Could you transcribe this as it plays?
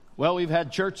Well, we've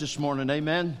had church this morning,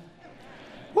 amen?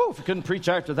 Woo, if you couldn't preach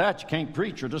after that, you can't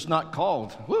preach. You're just not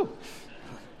called. Woo.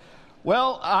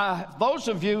 Well, those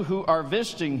of you who are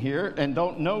visiting here and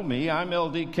don't know me, I'm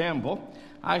L.D. Campbell.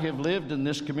 I have lived in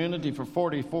this community for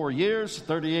 44 years,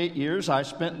 38 years. I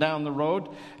spent down the road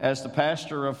as the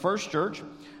pastor of First Church,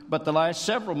 but the last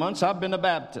several months I've been a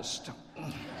Baptist.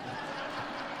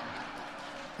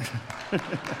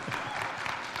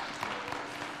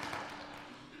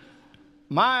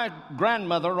 My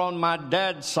grandmother on my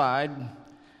dad's side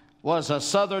was a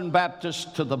Southern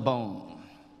Baptist to the bone.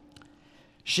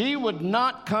 She would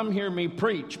not come hear me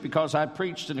preach because I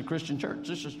preached in a Christian church.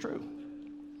 This is true.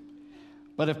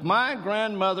 But if my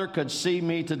grandmother could see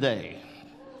me today,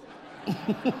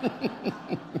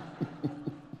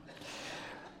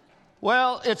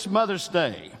 well, it's Mother's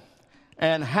Day,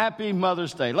 and happy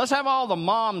Mother's Day. Let's have all the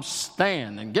moms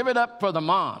stand and give it up for the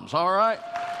moms, all right?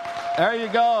 There you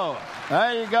go.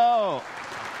 There you go.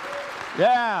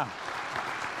 Yeah.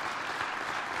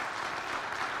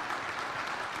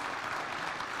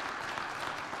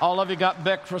 All of you got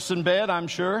breakfast in bed, I'm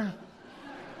sure.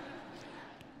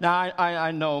 Now,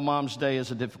 I know Mom's Day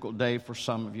is a difficult day for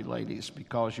some of you ladies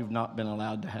because you've not been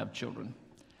allowed to have children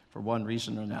for one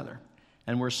reason or another.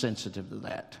 And we're sensitive to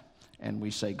that. And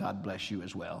we say God bless you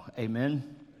as well.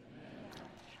 Amen?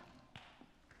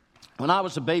 When I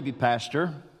was a baby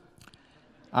pastor,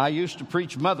 I used to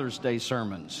preach Mother's Day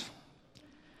sermons.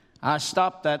 I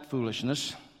stopped that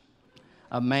foolishness.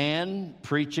 A man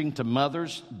preaching to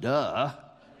mothers, duh.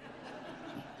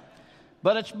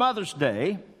 But it's Mother's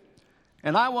Day,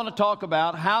 and I want to talk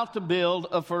about how to build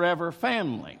a forever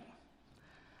family.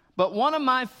 But one of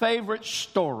my favorite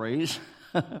stories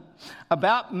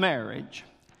about marriage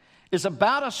is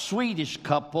about a Swedish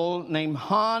couple named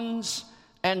Hans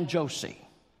and Josie.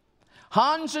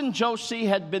 Hans and Josie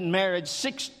had been married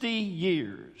 60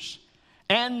 years,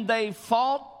 and they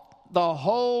fought the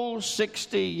whole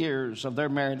 60 years of their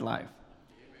married life.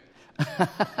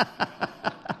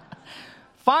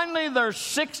 Finally, their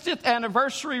 60th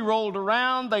anniversary rolled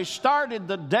around. They started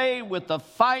the day with a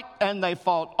fight, and they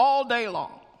fought all day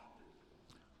long.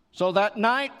 So that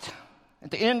night,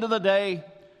 at the end of the day,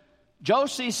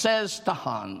 Josie says to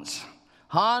Hans,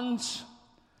 Hans,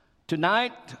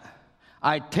 tonight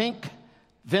I think,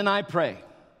 then I pray.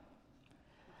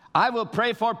 I will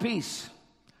pray for peace.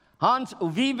 Hans,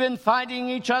 we've been fighting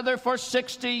each other for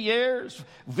 60 years.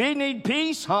 We need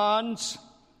peace, Hans.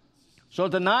 So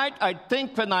tonight, I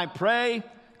think when I pray,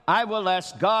 I will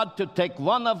ask God to take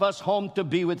one of us home to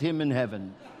be with Him in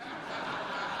heaven.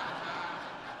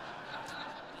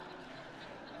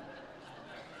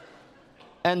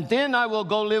 And then I will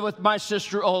go live with my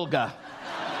sister Olga.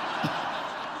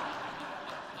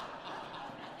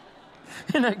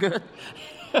 Isn't that good?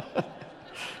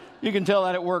 You can tell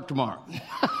that at work tomorrow.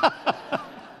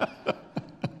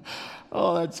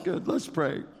 Oh, that's good. Let's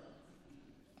pray.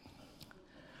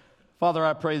 Father,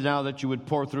 I pray now that you would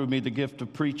pour through me the gift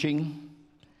of preaching.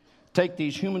 Take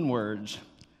these human words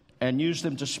and use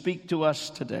them to speak to us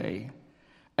today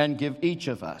and give each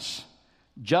of us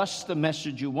just the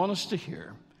message you want us to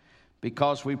hear,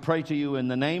 because we pray to you in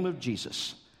the name of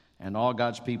Jesus. And all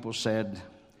God's people said,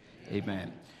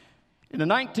 Amen. In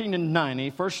 1990,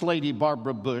 First Lady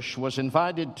Barbara Bush was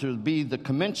invited to be the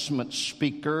commencement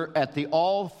speaker at the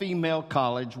all-female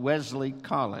college, Wesley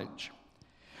College.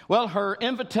 Well, her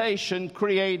invitation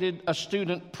created a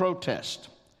student protest.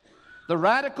 The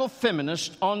radical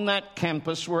feminists on that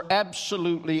campus were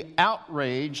absolutely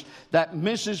outraged that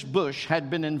Mrs. Bush had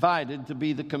been invited to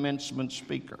be the commencement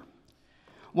speaker.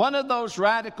 One of those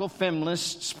radical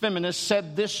feminists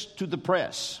said this to the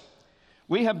press: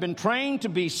 "We have been trained to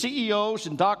be CEOs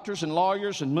and doctors and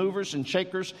lawyers and movers and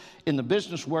shakers in the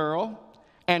business world,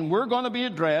 and we're going to be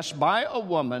addressed by a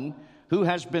woman who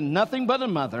has been nothing but a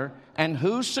mother and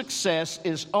whose success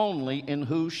is only in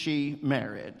who she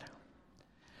married."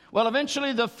 Well,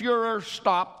 eventually the furor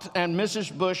stopped and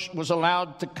Mrs. Bush was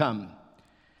allowed to come.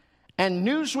 And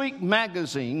Newsweek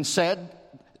magazine said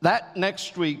that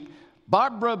next week,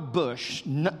 Barbara Bush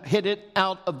hit it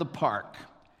out of the park.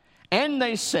 And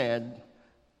they said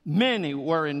many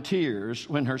were in tears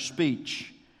when her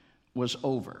speech was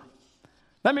over.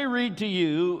 Let me read to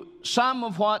you some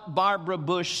of what Barbara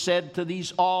Bush said to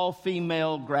these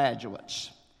all-female graduates.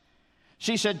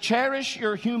 She said, "Cherish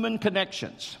your human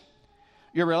connections,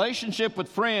 your relationship with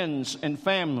friends and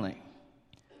family.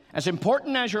 As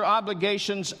important as your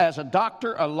obligations as a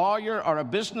doctor, a lawyer, or a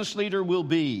business leader will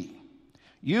be,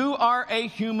 you are a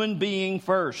human being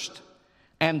first.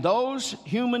 And those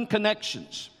human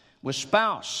connections with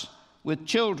spouse, with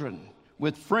children,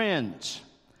 with friends,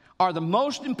 are the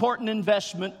most important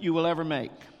investment you will ever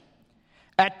make.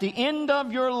 At the end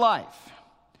of your life,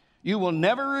 you will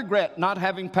never regret not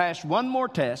having passed one more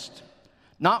test,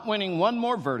 not winning one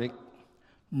more verdict,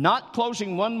 not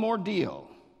closing one more deal.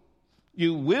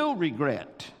 You will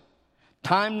regret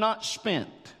time not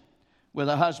spent with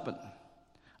a husband,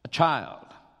 a child,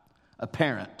 a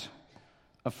parent,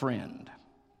 a friend.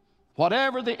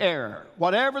 Whatever the error,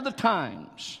 whatever the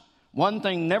times, one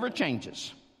thing never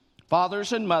changes.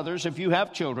 Fathers and mothers, if you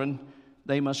have children,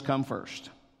 they must come first.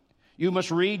 You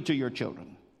must read to your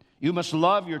children. You must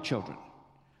love your children.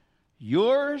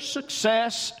 Your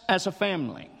success as a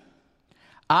family,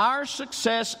 our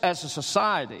success as a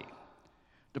society,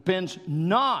 depends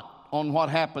not on what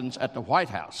happens at the White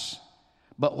House,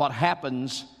 but what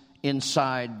happens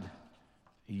inside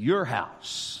your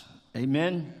house.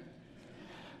 Amen?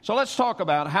 So let's talk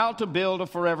about how to build a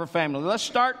forever family. Let's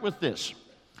start with this.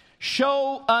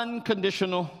 Show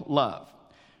unconditional love.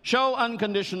 Show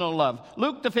unconditional love.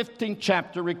 Luke, the 15th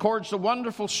chapter, records the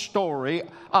wonderful story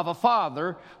of a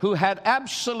father who had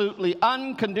absolutely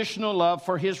unconditional love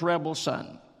for his rebel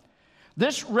son.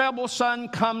 This rebel son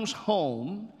comes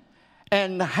home,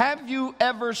 and have you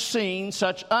ever seen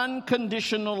such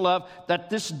unconditional love that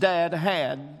this dad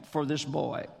had for this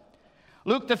boy?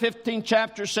 Luke, the 15th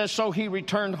chapter says, so he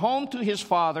returned home to his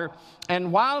father,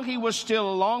 and while he was still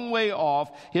a long way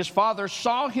off, his father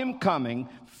saw him coming.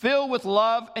 Filled with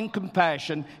love and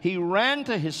compassion, he ran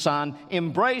to his son,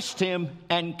 embraced him,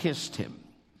 and kissed him.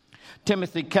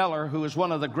 Timothy Keller, who is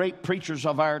one of the great preachers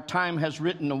of our time, has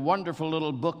written a wonderful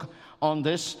little book on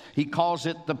this. He calls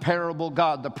it The Parable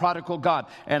God, the Prodigal God,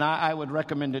 and I would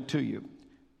recommend it to you.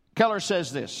 Keller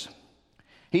says this.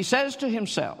 He says to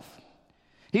himself,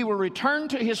 he will return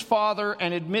to his father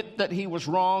and admit that he was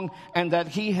wrong and that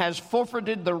he has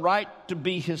forfeited the right to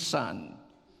be his son.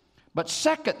 But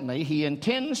secondly, he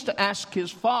intends to ask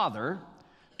his father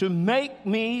to make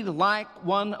me like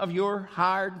one of your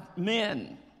hired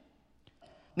men.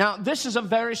 Now, this is a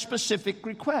very specific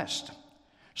request.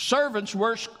 Servants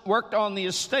worked on the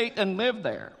estate and lived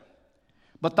there.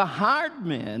 But the hired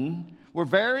men were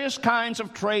various kinds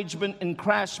of tradesmen and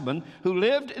craftsmen who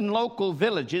lived in local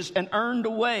villages and earned a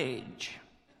wage.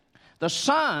 The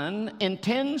son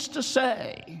intends to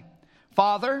say,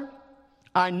 Father,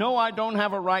 I know I don't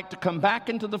have a right to come back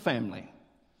into the family,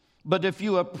 but if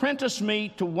you apprentice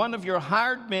me to one of your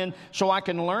hired men so I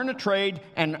can learn a trade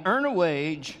and earn a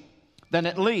wage, then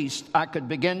at least I could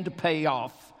begin to pay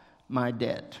off my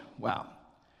debt. Wow.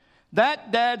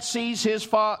 That dad sees his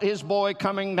boy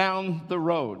coming down the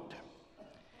road.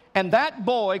 And that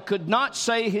boy could not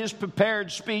say his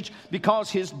prepared speech because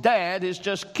his dad is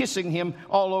just kissing him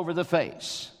all over the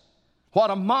face.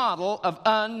 What a model of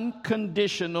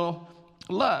unconditional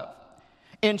love.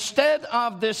 Instead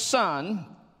of this son,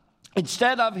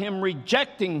 instead of him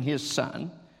rejecting his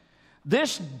son,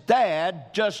 this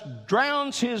dad just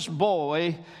drowns his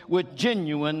boy with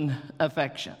genuine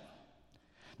affection.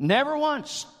 Never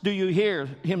once do you hear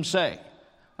him say,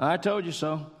 I told you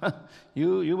so.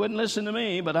 You wouldn't listen to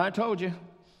me, but I told you.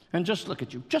 And just look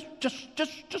at you. Just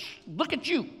look at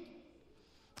you.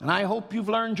 And I hope you've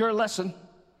learned your lesson.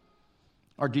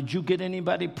 Or did you get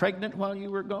anybody pregnant while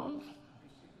you were gone?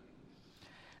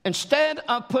 Instead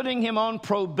of putting him on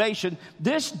probation,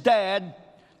 this dad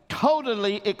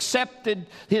totally accepted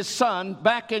his son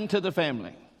back into the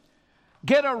family.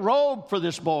 Get a robe for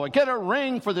this boy. Get a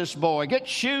ring for this boy. Get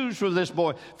shoes for this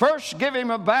boy. First, give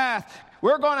him a bath.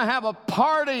 We're going to have a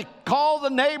party. Call the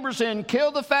neighbors in.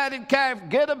 Kill the fatted calf.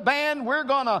 Get a band. We're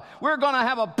going to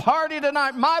have a party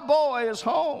tonight. My boy is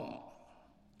home.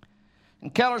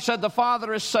 And Keller said the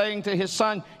father is saying to his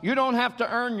son, you don't have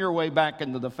to earn your way back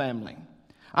into the family.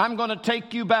 I'm going to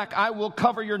take you back. I will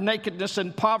cover your nakedness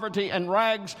and poverty and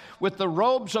rags with the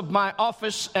robes of my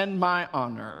office and my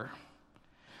honor.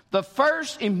 The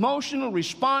first emotional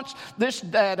response this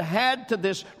dad had to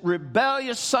this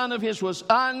rebellious son of his was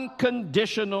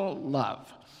unconditional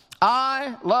love.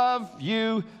 I love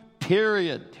you,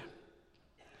 period.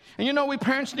 And you know, we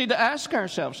parents need to ask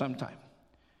ourselves sometime,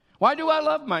 why do I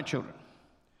love my children?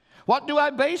 What do I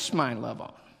base my love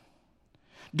on?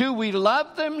 Do we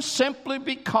love them simply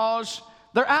because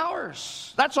they're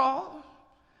ours? That's all.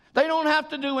 They don't have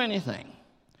to do anything.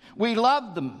 We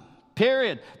love them,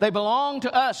 period. They belong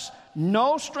to us.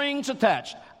 No strings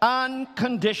attached.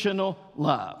 Unconditional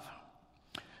love.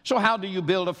 So how do you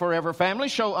build a forever family?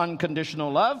 Show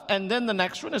unconditional love. And then the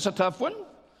next one is a tough one.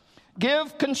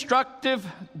 Give constructive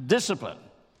discipline.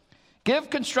 Give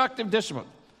constructive discipline.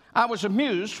 I was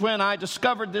amused when I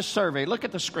discovered this survey. Look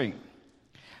at the screen.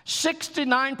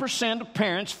 69% of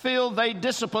parents feel they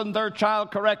disciplined their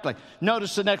child correctly.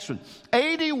 Notice the next one.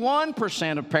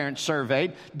 81% of parents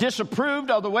surveyed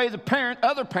disapproved of the way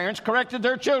other parents corrected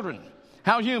their children.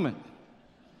 How human?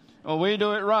 Well, we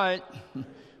do it right,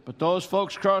 but those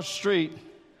folks across the street,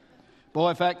 boy,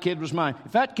 if that kid was mine.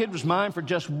 If that kid was mine for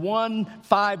just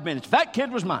 5 minutes. If that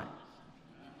kid was mine.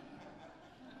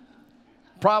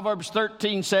 Proverbs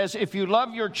 13 says, if you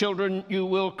love your children, you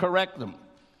will correct them.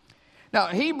 Now,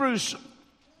 Hebrews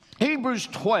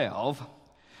 12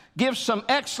 gives some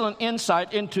excellent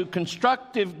insight into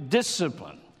constructive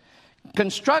discipline.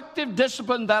 Constructive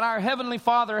discipline that our Heavenly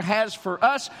Father has for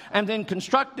us, and then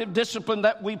constructive discipline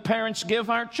that we parents give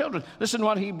our children. Listen to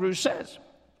what Hebrews says.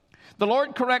 The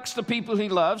Lord corrects the people He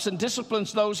loves and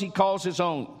disciplines those He calls His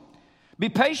own. Be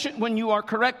patient when you are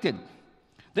corrected.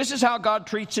 This is how God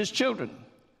treats His children.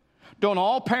 Don't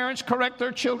all parents correct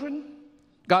their children?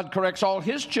 God corrects all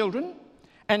His children.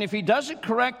 And if He doesn't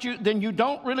correct you, then you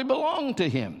don't really belong to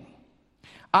Him.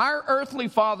 Our earthly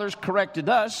fathers corrected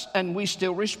us, and we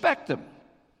still respect them.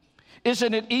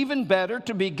 Isn't it even better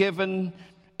to be given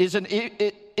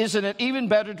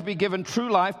true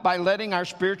life by letting our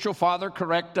spiritual Father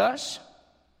correct us?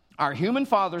 Our human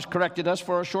fathers corrected us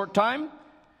for a short time,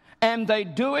 and they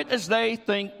do it as they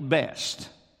think best.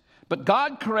 But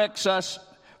God corrects us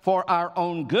for our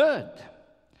own good,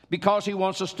 because He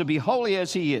wants us to be holy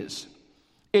as He is.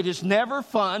 It is never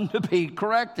fun to be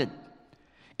corrected.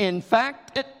 In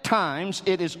fact, at times,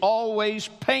 it is always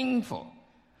painful.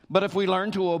 But if we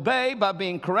learn to obey by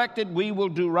being corrected, we will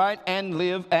do right and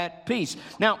live at peace.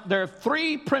 Now, there are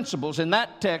 3 principles in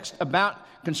that text about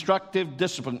constructive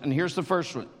discipline. And here's the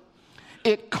first one.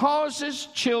 It causes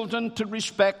children to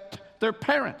respect their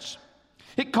parents.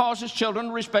 It causes children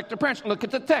to respect their parents. Look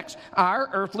at the text. Our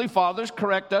earthly fathers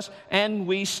correct us, and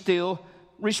we still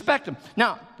respect them.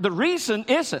 Now, the reason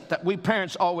isn't that we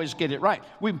parents always get it right.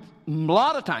 A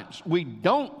lot of times, we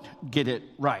don't get it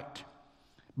right.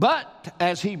 But,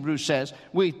 as Hebrews says,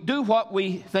 we do what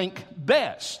we think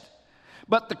best.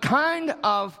 But the kind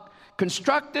of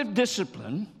constructive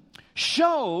discipline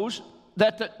shows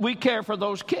that we care for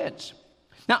those kids.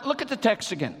 Now, look at the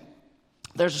text again.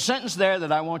 There's a sentence there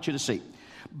that I want you to see.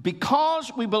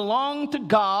 Because we belong to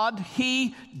God,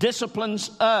 He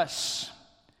disciplines us.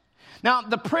 Now,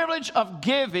 the privilege of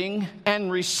giving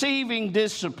and receiving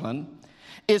discipline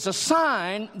is a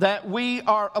sign that we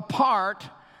are a part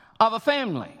of a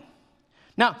family.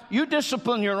 Now, you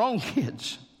discipline your own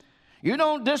kids. You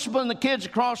don't discipline the kids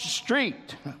across the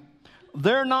street.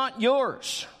 They're not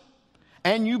yours,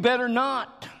 and you better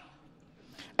not.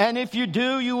 And if you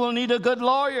do, you will need a good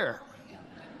lawyer.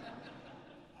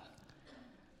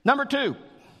 Number 2,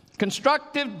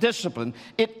 constructive discipline.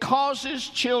 It causes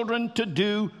children to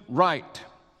do right.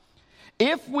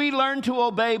 If we learn to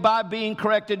obey by being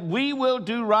corrected, we will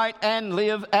do right and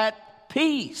live at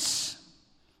peace.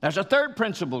 There's a third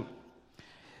principle.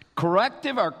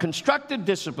 Corrective or constructive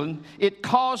discipline, it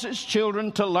causes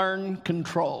children to learn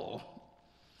control.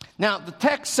 Now, the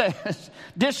text says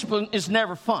discipline is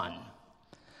never fun.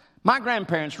 My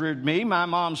grandparents reared me, my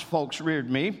mom's folks reared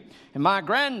me, and my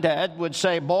granddad would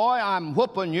say, boy, I'm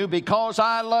whooping you because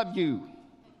I love you.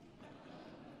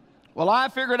 Well, I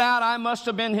figured out I must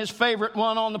have been his favorite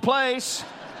one on the place.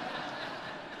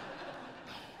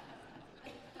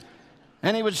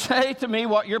 And he would say to me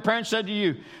what your parents said to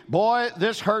you, boy,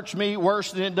 this hurts me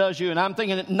worse than it does you. And I'm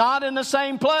thinking, not in the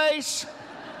same place.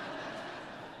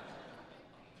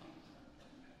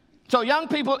 So young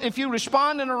people, if you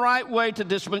respond in the right way to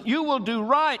discipline, you will do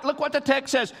right. Look what the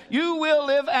text says. You will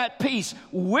live at peace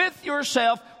with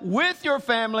yourself, with your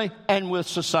family, and with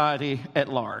society at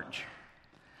large.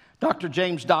 Dr.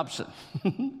 James Dobson,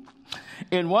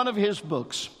 in one of his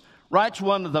books, writes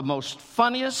one of the most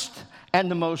funniest and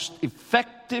the most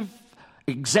effective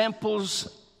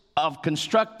examples of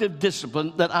constructive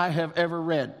discipline that I have ever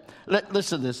read.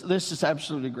 Listen to this. This is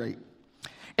absolutely great.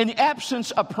 In the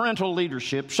absence of parental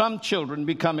leadership, some children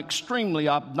become extremely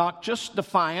obnoxious,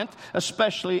 defiant,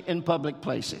 especially in public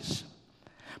places.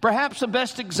 Perhaps the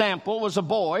best example was a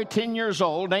boy, 10 years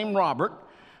old, named Robert,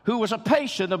 who was a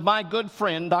patient of my good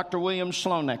friend, Dr. William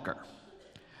Slonecker.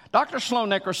 Dr.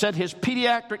 Slonecker said his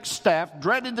pediatric staff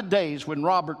dreaded the days when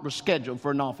Robert was scheduled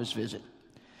for an office visit.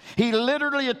 He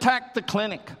literally attacked the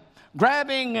clinic,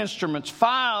 grabbing instruments,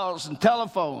 files, and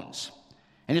telephones.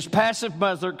 And his passive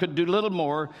mother could do little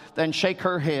more than shake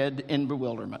her head in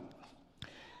bewilderment.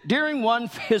 During one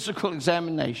physical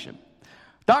examination,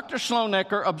 Dr.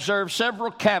 Slonecker observed several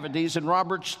cavities in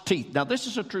Robert's teeth. Now, this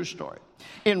is a true story.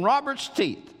 In Robert's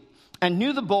teeth, and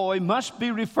knew the boy must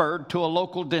be referred to a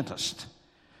local dentist.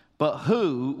 but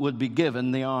who would be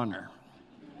given the honor?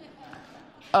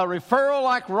 A referral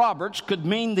like Robert's could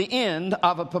mean the end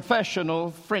of a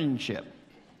professional friendship.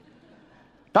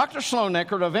 Dr.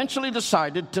 Slonecker eventually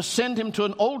decided to send him to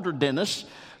an older dentist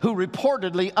who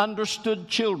reportedly understood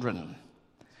children.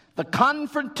 The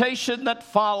confrontation that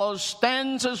follows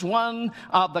stands as one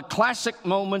of the classic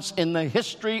moments in the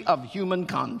history of human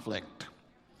conflict.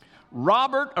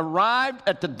 Robert arrived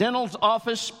at the dental's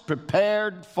office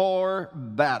prepared for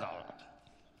battle.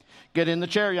 "Get in the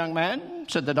chair, young man,"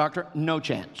 said the doctor. "No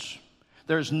chance.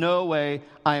 There's no way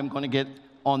I am going to get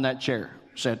on that chair,"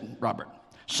 said Robert.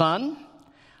 "Son,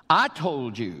 I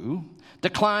told you to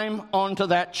climb onto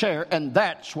that chair, and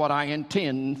that's what I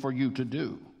intend for you to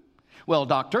do." "Well,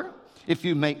 doctor, if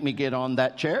you make me get on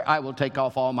that chair, I will take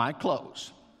off all my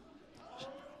clothes."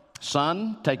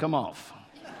 "Son, take them off."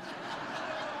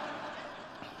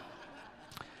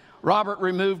 Robert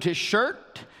removed his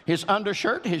shirt, his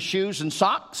undershirt, his shoes and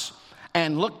socks,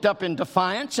 and looked up in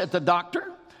defiance at the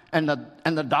doctor. And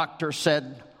the doctor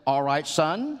said, "All right,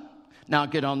 son, now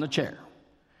get on the chair."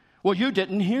 "Well, you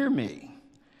didn't hear me.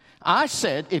 I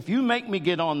said, if you make me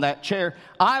get on that chair,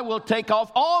 I will take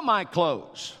off all my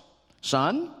clothes."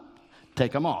 "Son,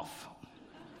 take them off."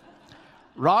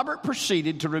 Robert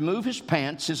proceeded to remove his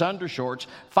pants, his undershorts,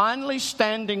 finally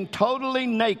standing totally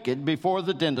naked before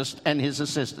the dentist and his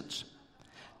assistants.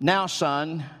 "Now,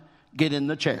 son, get in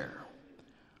the chair."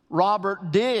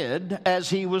 Robert did as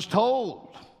he was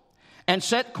told and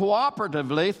sat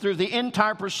cooperatively through the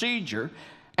entire procedure.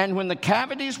 And when the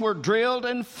cavities were drilled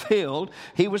and filled,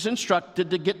 he was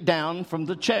instructed to get down from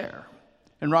the chair.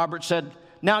 And Robert said,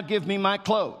 "Now give me my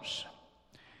clothes."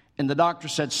 And the doctor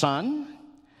said, "Son,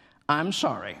 I'm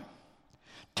sorry.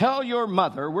 Tell your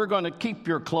mother we're going to keep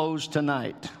your clothes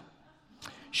tonight.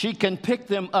 She can pick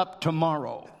them up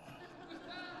tomorrow."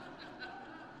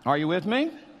 Are you with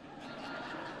me?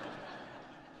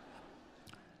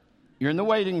 You're in the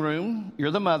waiting room.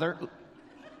 You're the mother.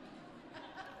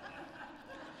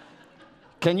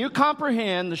 Can you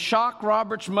comprehend the shock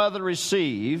Robert's mother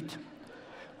received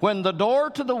when the door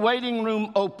to the waiting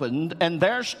room opened and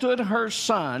there stood her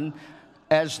son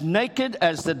as naked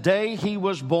as the day he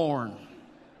was born?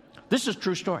 This is a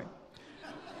true story.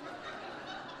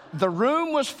 The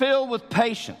room was filled with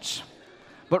patients,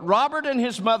 but Robert and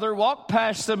his mother walked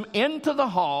past them into the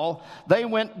hall. They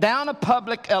went down a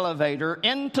public elevator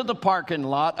into the parking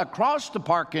lot, across the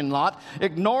parking lot,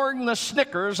 ignoring the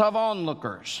snickers of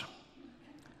onlookers.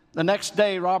 The next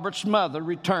day, Robert's mother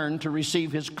returned to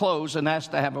receive his clothes and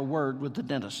asked to have a word with the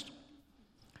dentist.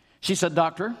 She said,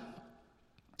 "Doctor,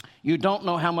 you don't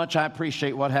know how much I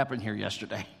appreciate what happened here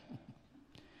yesterday.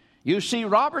 You see,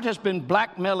 Robert has been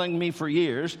blackmailing me for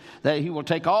years that he will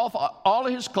take off all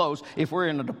of his clothes if we're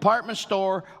in a department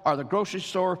store or the grocery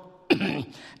store,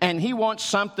 and he wants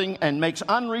something and makes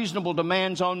unreasonable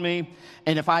demands on me.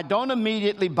 And if I don't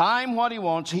immediately buy him what he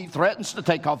wants, he threatens to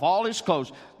take off all his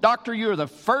clothes. Doctor, you're the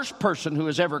first person who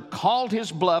has ever called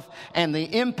his bluff, and the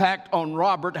impact on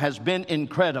Robert has been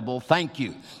incredible. Thank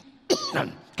you."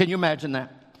 Can you imagine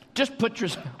that? Just put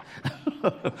yourself...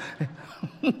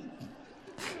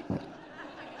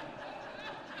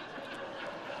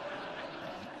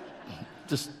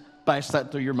 Just pass that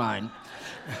through your mind.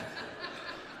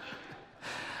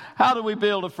 How do we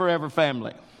build a forever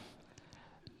family?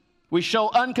 We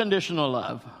show unconditional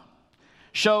love,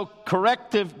 show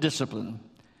corrective discipline,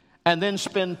 and then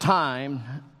spend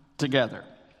time together.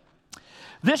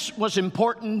 This was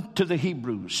important to the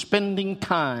Hebrews, spending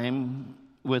time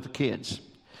with kids.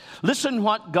 Listen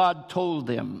what God told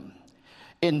them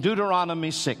in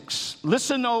Deuteronomy 6.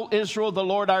 "Listen, O Israel, the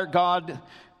Lord our God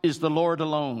is the Lord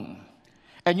alone.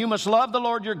 And you must love the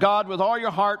Lord your God with all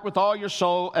your heart, with all your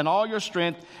soul, and all your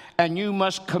strength. And you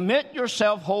must commit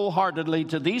yourself wholeheartedly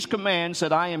to these commands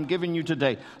that I am giving you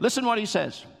today." Listen what he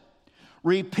says.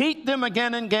 "Repeat them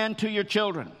again and again to your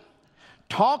children.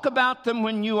 Talk about them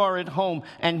when you are at home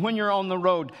and when you're on the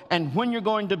road and when you're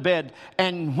going to bed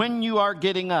and when you are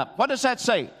getting up." What does that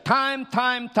say? Time,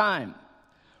 time, time.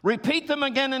 Repeat them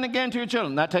again and again to your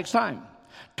children. That takes time.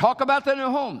 Talk about them at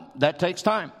home. That takes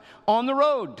time. On the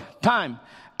road, time.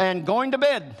 And going to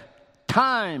bed,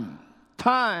 time,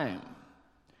 time.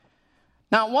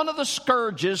 Now, one of the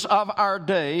scourges of our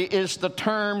day is the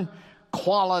term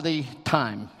quality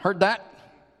time. Heard that?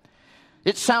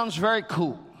 It sounds very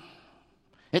cool.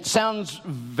 It sounds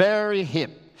very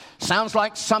hip. Sounds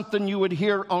like something you would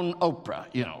hear on Oprah,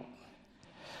 you know.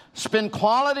 Spend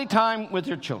quality time with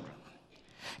your children.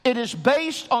 It is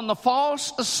based on the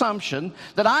false assumption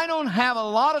that I don't have a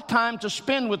lot of time to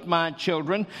spend with my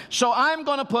children, so I'm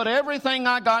going to put everything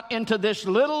I got into this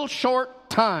little short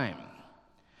time.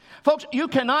 Folks, you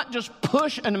cannot just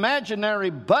push an imaginary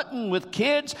button with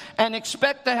kids and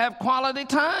expect to have quality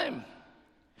time.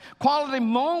 Quality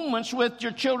moments with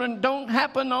your children don't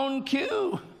happen on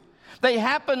cue. They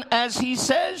happen as he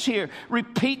says here.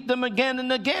 Repeat them again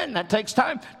and again. That takes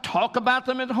time. Talk about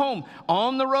them at home,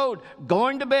 on the road,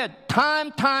 going to bed.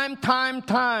 Time.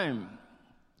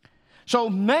 So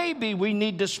maybe we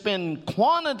need to spend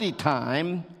quantity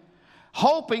time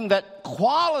hoping that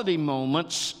quality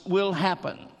moments will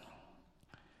happen.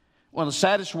 One of the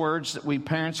saddest words that we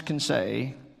parents can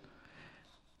say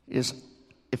is,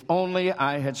 if only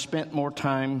I had spent more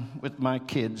time with my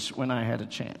kids when I had a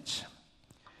chance.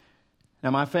 Now,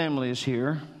 my family is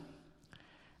here,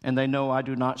 and they know I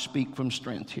do not speak from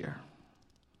strength here.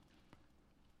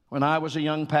 When I was a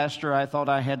young pastor, I thought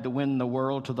I had to win the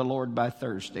world to the Lord by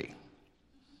Thursday.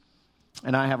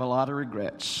 And I have a lot of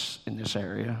regrets in this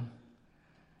area,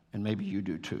 and maybe you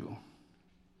do too.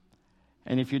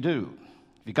 And if you do,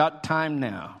 if you got time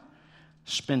now,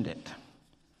 spend it.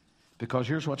 Because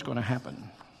here's what's going to happen.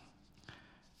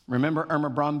 Remember Irma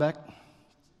Brombeck?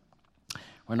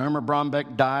 When Irma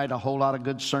Brombeck died, a whole lot of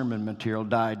good sermon material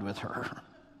died with her.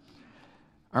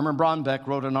 Irma Brombeck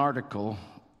wrote an article,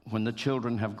 When the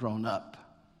Children Have Grown Up.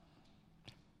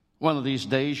 One of these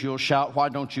days you'll shout, why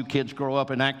don't you kids grow up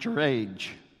and act your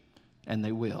age? And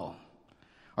they will.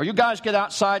 Or you guys get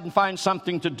outside and find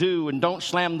something to do and don't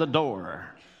slam the door.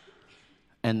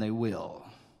 And they will.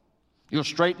 You'll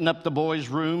straighten up the boys'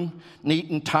 room, neat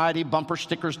and tidy, bumper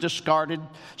stickers discarded,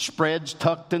 spreads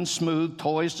tucked and smooth,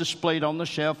 toys displayed on the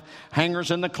shelf, hangers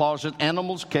in the closet,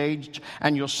 animals caged,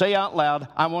 and you'll say out loud,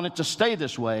 I want it to stay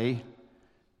this way,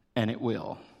 and it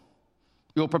will.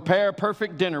 You'll prepare a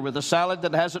perfect dinner with a salad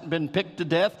that hasn't been picked to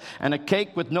death and a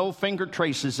cake with no finger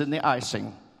traces in the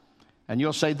icing. And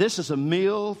you'll say, this is a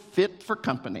meal fit for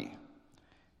company,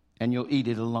 and you'll eat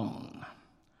it alone.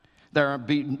 There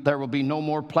will be no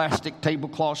more plastic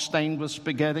tablecloths stained with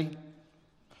spaghetti.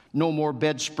 No more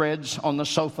bedspreads on the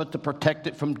sofa to protect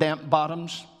it from damp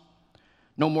bottoms.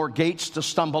 No more gates to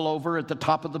stumble over at the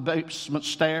top of the basement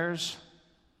stairs.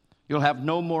 You'll have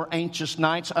no more anxious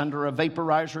nights under a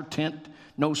vaporizer tent.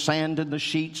 No sand in the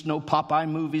sheets. No Popeye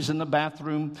movies in the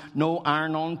bathroom. No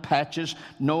iron-on patches.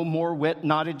 No more wet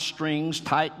knotted strings,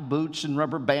 tight boots, and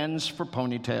rubber bands for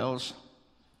ponytails.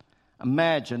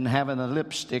 Imagine having a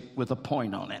lipstick with a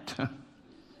point on it.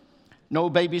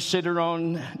 No babysitter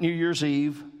on New Year's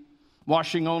Eve,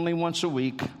 washing only once a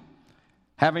week,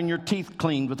 having your teeth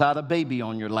cleaned without a baby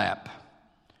on your lap.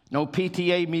 No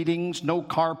PTA meetings, no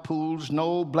carpools,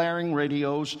 no blaring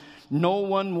radios, no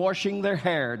one washing their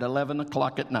hair at 11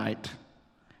 o'clock at night,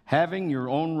 having your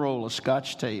own roll of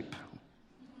Scotch tape.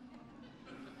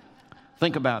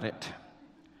 Think about it.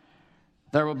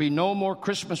 There will be no more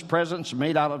Christmas presents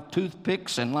made out of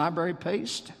toothpicks and library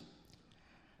paste.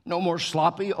 No more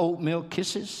sloppy oatmeal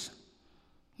kisses.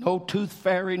 No tooth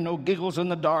fairy, no giggles in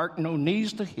the dark, no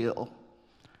knees to heel.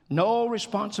 No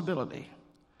responsibility.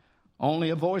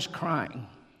 Only a voice crying,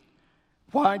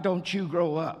 why don't you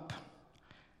grow up?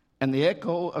 And the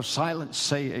echo of silence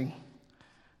saying,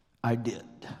 I did.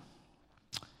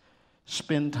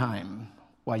 Spend time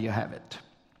while you have it.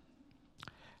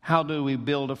 How do we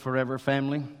build a forever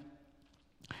family?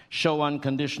 Show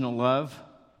unconditional love.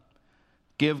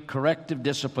 Give corrective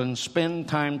discipline. Spend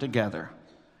time together.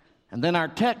 And then our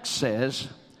text says,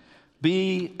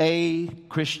 be a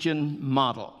Christian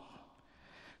model.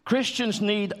 Christians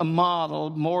need a model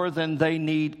more than they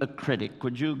need a critic.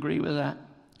 Would you agree with that?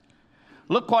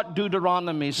 Look what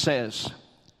Deuteronomy says.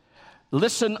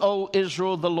 Listen, O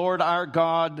Israel, the Lord our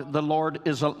God, the Lord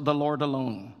is the Lord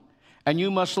alone. And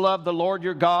you must love the Lord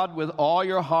your God with all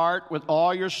your heart, with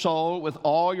all your soul, with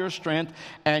all your strength.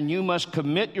 And you must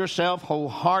commit yourself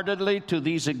wholeheartedly to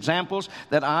these examples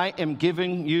that I am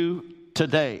giving you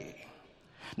today.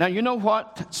 Now, you know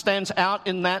what stands out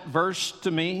in that verse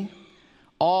to me?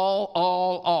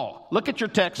 All. Look at your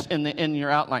text in your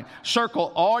outline.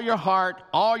 Circle all your heart,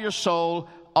 all your soul,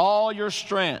 all your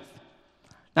strength.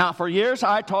 Now, for years,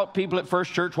 I taught people at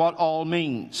First Church what all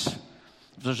means.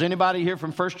 If there's anybody here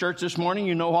from First Church this morning,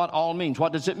 you know what all means.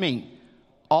 What does it mean?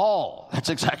 All. That's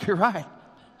exactly right.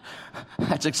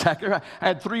 That's exactly right. I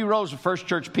had 3 rows of First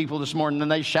Church people this morning,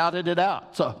 and they shouted it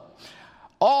out. So,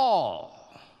 all.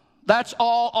 That's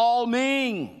all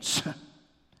means.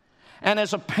 And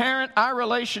as a parent, our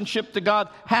relationship to God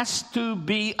has to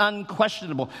be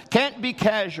unquestionable. Can't be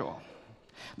casual.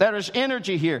 There is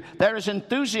energy here. There is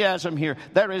enthusiasm here.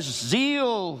 There is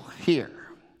zeal here.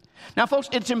 Now, folks,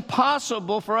 it's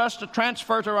impossible for us to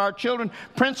transfer to our children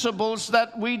principles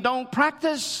that we don't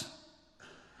practice.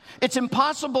 It's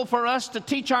impossible for us to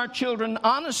teach our children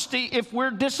honesty if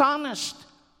we're dishonest.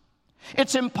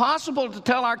 It's impossible to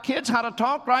tell our kids how to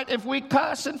talk right if we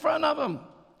cuss in front of them.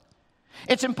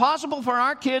 It's impossible for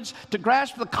our kids to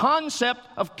grasp the concept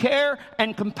of care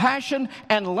and compassion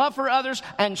and love for others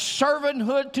and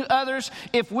servanthood to others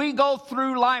if we go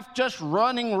through life just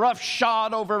running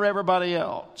roughshod over everybody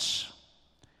else.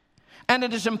 And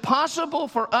it is impossible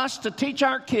for us to teach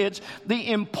our kids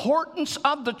the importance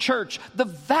of the church, the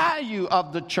value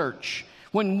of the church,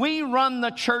 when we run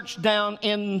the church down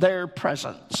in their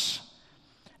presence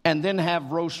and then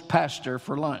have roast pastor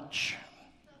for lunch.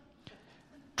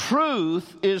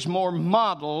 Truth is more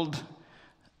modeled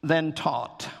than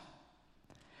taught.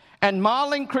 And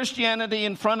modeling Christianity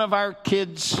in front of our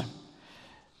kids,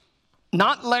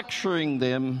 not lecturing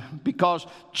them, because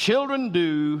children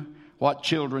do what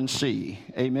children see.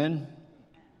 Amen?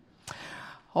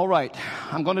 All right,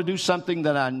 I'm going to do something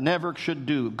that I never should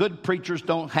do. Good preachers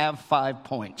don't have 5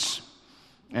 points.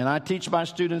 And I teach my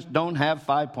students don't have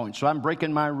 5 points. So I'm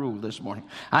breaking my rule this morning.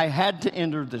 I had to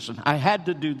enter this one. I had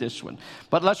to do this one.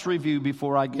 But let's review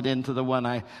before I get into the one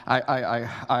I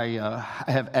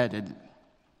have added.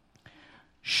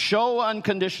 Show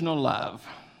unconditional love.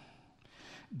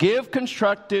 Give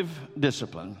constructive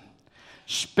discipline.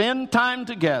 Spend time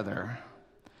together.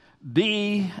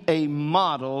 Be a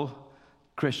model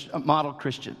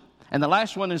Christian. And the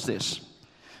last one is this.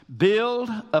 Build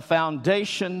a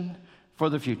foundation for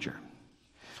the future.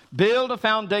 Build a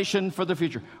foundation for the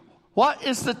future. What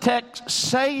is the text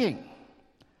saying?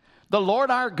 The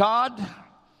Lord our God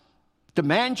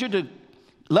demands you to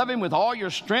love Him with all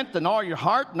your strength and all your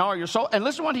heart and all your soul. And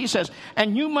listen to what He says.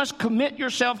 And you must commit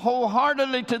yourself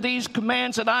wholeheartedly to these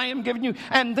commands that I am giving you.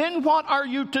 And then what are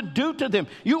you to do to them?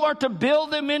 You are to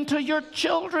build them into your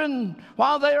children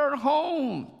while they are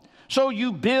home. So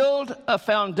you build a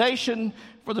foundation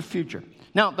for the future.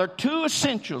 Now, there are 2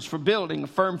 essentials for building a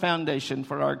firm foundation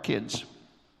for our kids.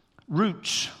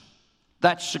 Roots.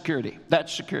 That's security.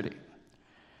 That's security.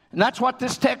 And that's what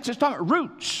this text is talking about.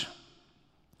 Roots.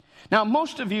 Now,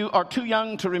 most of you are too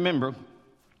young to remember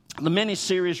the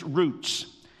miniseries Roots.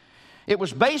 It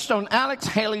was based on Alex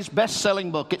Haley's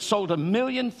best-selling book. It sold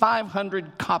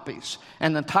 1,500,000 copies.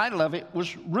 And the title of it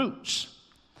was Roots.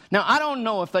 Now, I don't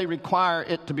know if they require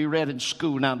it to be read in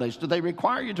school nowadays. Do they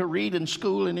require you to read in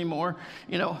school anymore?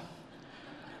 You know,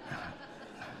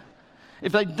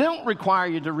 if they don't require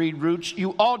you to read Roots,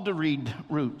 you ought to read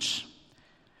Roots.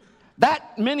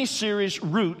 That miniseries,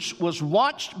 Roots, was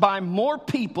watched by more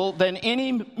people than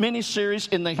any miniseries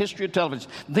in the history of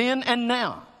television, then and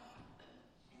now.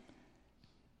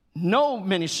 No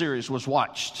miniseries was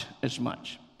watched as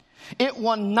much. It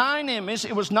won 9 Emmys.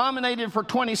 It was nominated for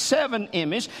 27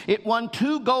 Emmys. It won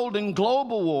 2 Golden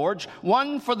Globe Awards,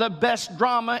 1 for the best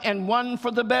drama and 1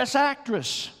 for the best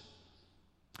actress.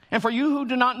 And for you who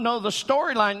do not know the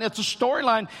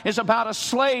storyline is about a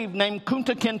slave named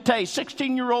Kunta Kinte,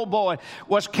 16-year-old boy,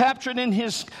 was captured in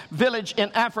his village in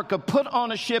Africa, put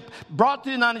on a ship, brought to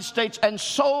the United States, and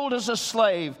sold as a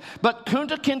slave. But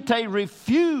Kunta Kinte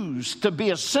refused to be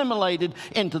assimilated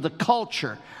into the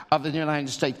culture of the United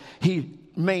States. He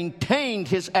maintained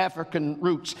his African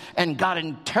roots and got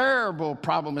in terrible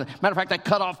problem. Matter of fact, they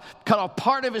cut off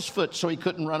part of his foot so he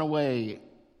couldn't run away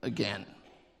again.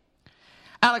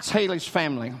 Alex Haley's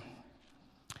family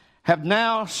have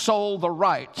now sold the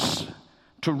rights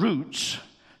to Roots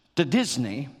to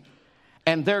Disney,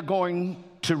 and they're going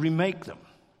to remake them.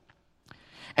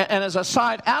 And as a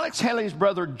side, Alex Haley's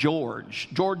brother George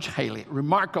Haley,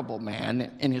 remarkable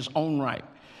man in his own right,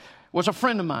 was a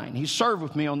friend of mine. He served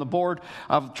with me on the board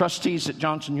of trustees at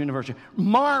Johnson University.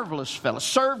 Marvelous fellow.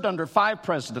 Served under 5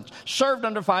 presidents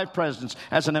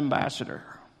as an ambassador.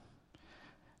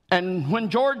 And when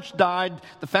George died,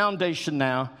 the foundation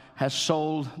now has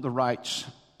sold the rights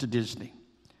to Disney.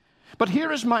 But here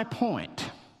is my point.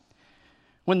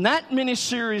 When that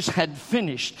miniseries had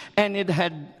finished and it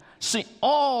had seen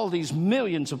all these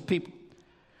millions of people,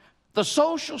 the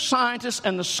social scientists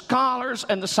and the scholars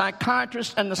and the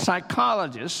psychiatrists and the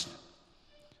psychologists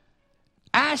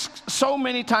asked so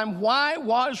many times, why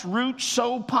was Roots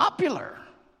so popular?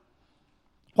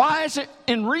 Why is it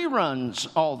in reruns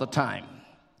all the time?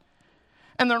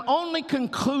 And their only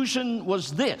conclusion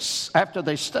was this, after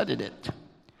they studied it.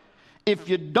 If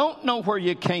you don't know where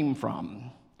you came from,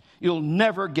 you'll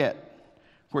never get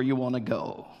where you want to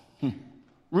go.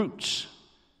 Roots.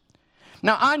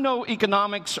 Now, I know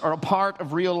economics are a part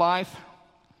of real life,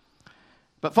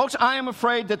 But folks, I am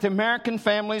afraid that the American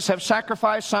families have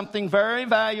sacrificed something very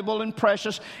valuable and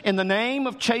precious in the name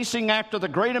of chasing after the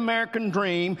great American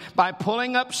dream by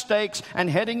pulling up stakes and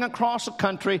heading across the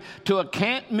country to a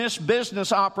can't-miss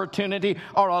business opportunity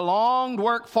or a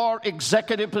long-worked-for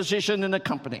executive position in a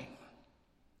company.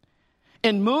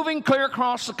 In moving clear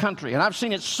across the country, and I've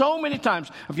seen it so many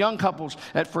times of young couples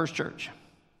at First Church,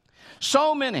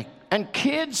 so many, and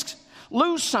kids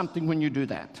lose something when you do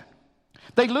that.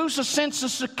 They lose a sense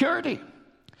of security.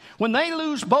 When they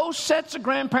lose both sets of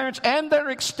grandparents and their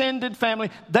extended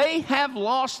family, they have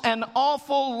lost an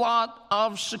awful lot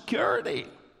of security.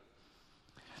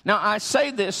 Now, I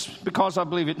say this because I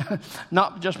believe it,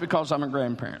 not just because I'm a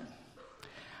grandparent.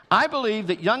 I believe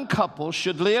that young couples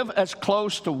should live as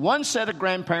close to one set of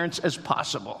grandparents as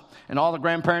possible. And all the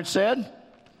grandparents said?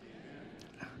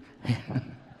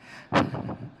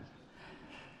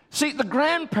 See, the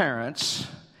grandparents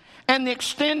and the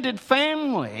extended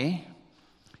family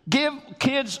give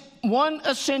kids one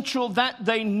essential that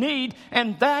they need,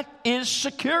 and that is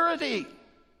security.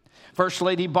 First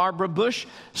Lady Barbara Bush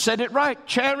said it right.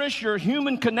 Cherish your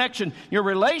human connection, your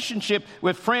relationship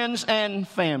with friends and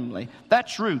family.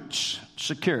 That's roots,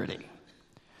 security.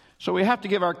 So we have to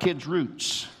give our kids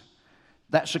roots.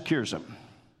 That secures them.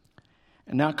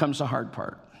 And now comes the hard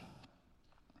part.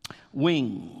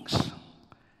 Wings.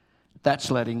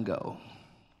 That's letting go.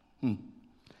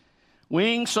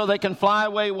 Wings so they can fly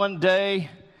away one day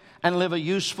and live a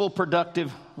useful,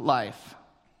 productive life.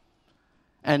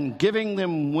 And giving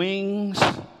them wings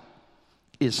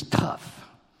is tough,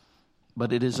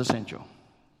 but it is essential.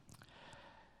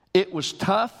 It was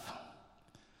tough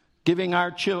giving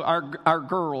our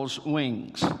girls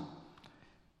wings.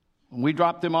 When we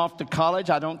dropped them off to college,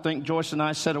 I don't think Joyce and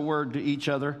I said a word to each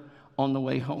other on the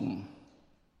way home.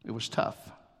 It was tough.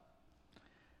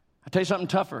 I'll tell you something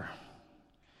tougher.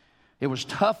 It was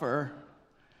tougher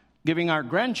giving our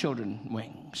grandchildren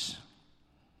wings.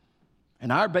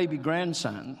 And our baby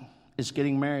grandson is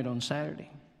getting married on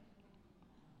Saturday.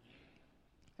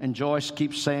 And Joyce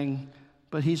keeps saying,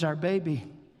 but he's our baby.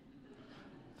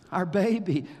 Our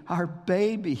baby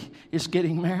is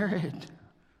getting married.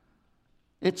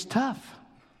 It's tough.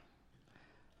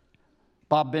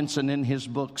 Bob Benson in his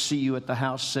book, See You at the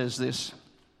House, says this.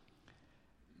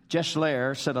 Jess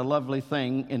Lair said a lovely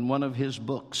thing in one of his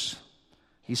books.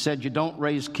 He said, you don't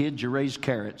raise kids, you raise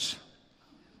carrots.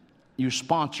 You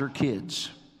sponsor kids.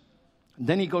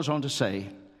 Then he goes on to say,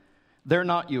 they're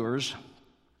not yours.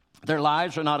 Their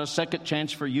lives are not a second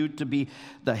chance for you to be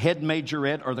the head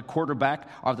majorette or the quarterback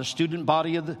or the student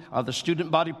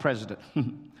body president.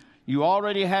 You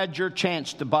already had your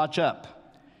chance to botch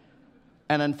up.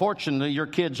 And unfortunately, your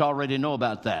kids already know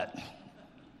about that.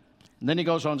 And then he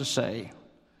goes on to say,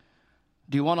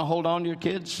 do you want to hold on to your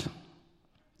kids?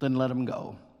 Then let them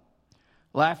go.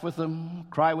 Laugh with them,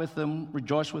 cry with them,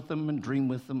 rejoice with them, and dream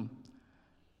with them.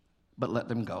 But let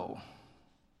them go.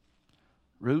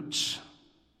 Roots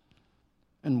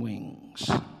and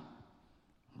wings.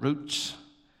 Roots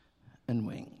and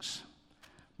wings.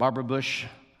 Barbara Bush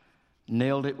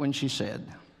nailed it when she said,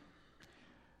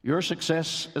 your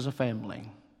success as a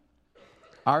family,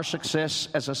 our success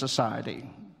as a society,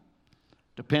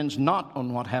 depends not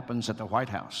on what happens at the White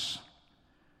House,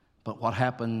 but what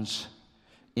happens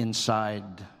inside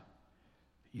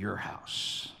your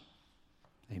house.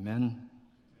 Amen.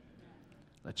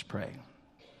 Let's pray.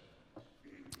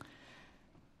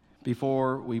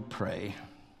 Before we pray,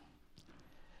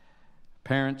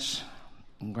 parents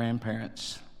and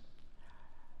grandparents,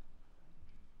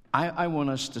 I want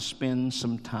us to spend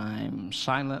some time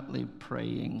silently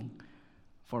praying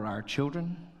for our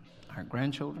children, our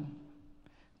grandchildren.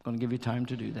 I'm going to give you time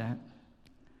to do that.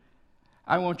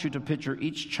 I want you to picture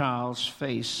each child's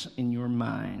face in your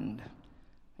mind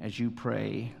as you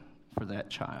pray for that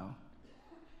child.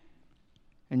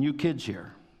 And you kids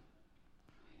here,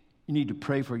 you need to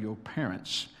pray for your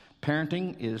parents.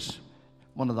 Parenting is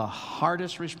one of the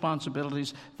hardest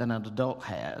responsibilities that an adult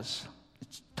has.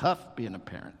 It's tough being a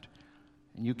parent.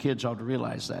 And you kids ought to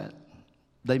realize that.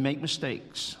 They make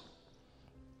mistakes.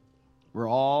 We're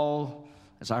all,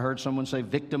 as I heard someone say,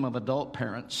 victim of adult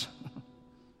parents.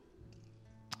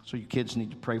 So you kids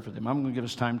need to pray for them. I'm going to give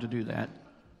us time to do that.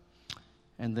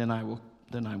 And then I will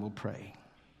pray.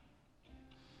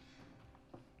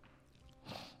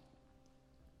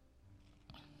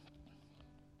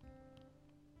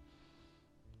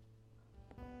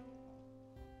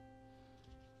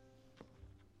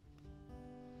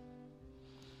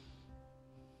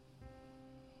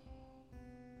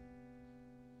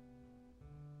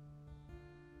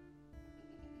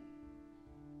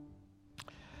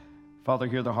 Father,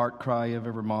 hear the heart cry of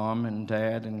every mom and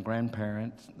dad and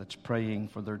grandparent that's praying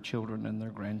for their children and their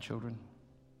grandchildren.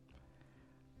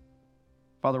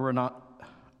 Father, we're not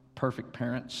perfect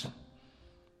parents.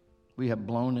 We have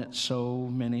blown it so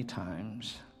many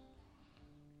times.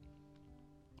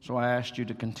 So I asked you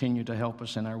to continue to help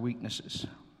us in our weaknesses.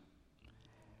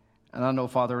 And I know,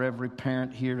 Father, every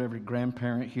parent here, every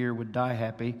grandparent here would die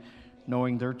happy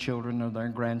knowing their children or their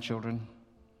grandchildren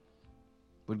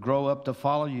would grow up to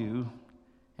follow you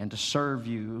and to serve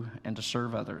you and to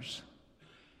serve others.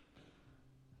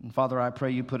 And Father, I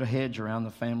pray you put a hedge around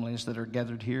the families that are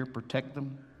gathered here, protect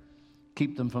them,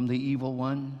 keep them from the evil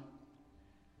one,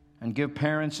 and give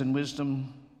parents and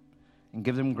wisdom and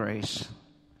give them grace.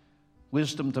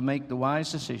 Wisdom to make the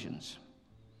wise decisions,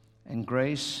 and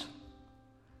grace,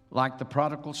 like the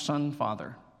prodigal son,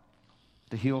 Father,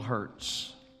 to heal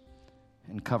hurts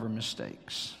and cover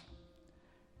mistakes.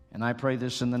 And I pray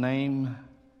this in the name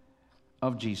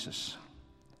of Jesus.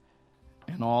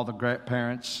 And all the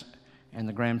parents and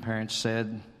the grandparents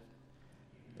said,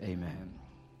 amen.